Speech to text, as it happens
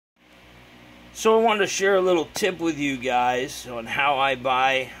So I wanted to share a little tip with you guys on how I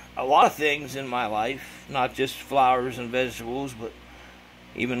buy a lot of things in my life, not just flowers and vegetables, but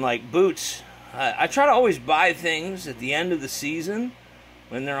even like boots. I try to always buy things at the end of the season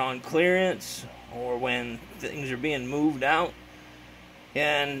when they're on clearance or when things are being moved out.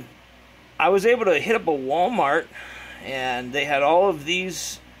 And I was able to hit up a Walmart, and they had all of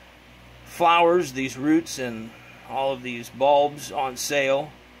these flowers, these roots, and all of these bulbs on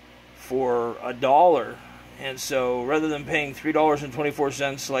sale for $1. And so rather than paying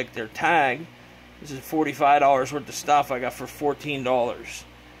 $3.24 like their tag, this is $45 worth of stuff I got for $14.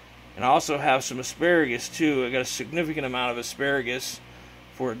 And I also have some asparagus too. I got a significant amount of asparagus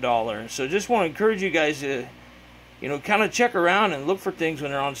for $1. So just want to encourage you guys to, kind of check around and look for things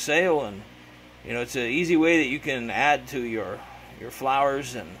when they're on sale. And it's an easy way that you can add to your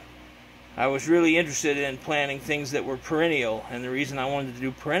flowers. And I was really interested in planting things that were perennial, and the reason I wanted to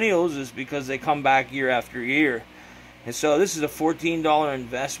do perennials is because they come back year after year. And so this is a $14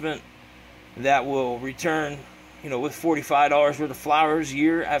 investment that will return, with $45 worth of flowers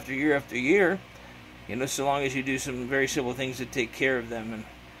year after year after year, so long as you do some very simple things to take care of them. And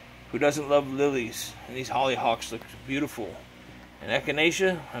who doesn't love lilies? And these hollyhocks look beautiful. And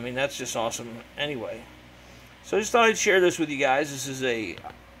echinacea, that's just awesome anyway. So I just thought I'd share this with you guys. This is a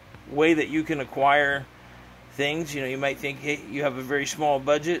way that you can acquire things. You might think, hey, you have a very small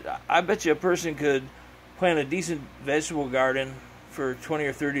budget. I bet you a person could plant a decent vegetable garden for $20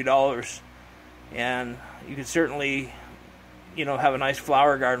 or $30, and you could certainly have a nice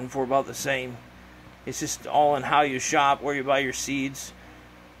flower garden for about the same. It's just all in how you shop, where you buy your seeds.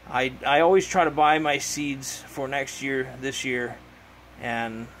 I always try to buy my seeds for next year, this year,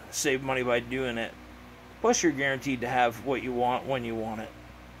 and save money by doing it. Plus you're guaranteed to have what you want when you want it.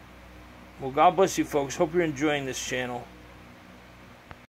 Well, God bless you folks. Hope you're enjoying this channel.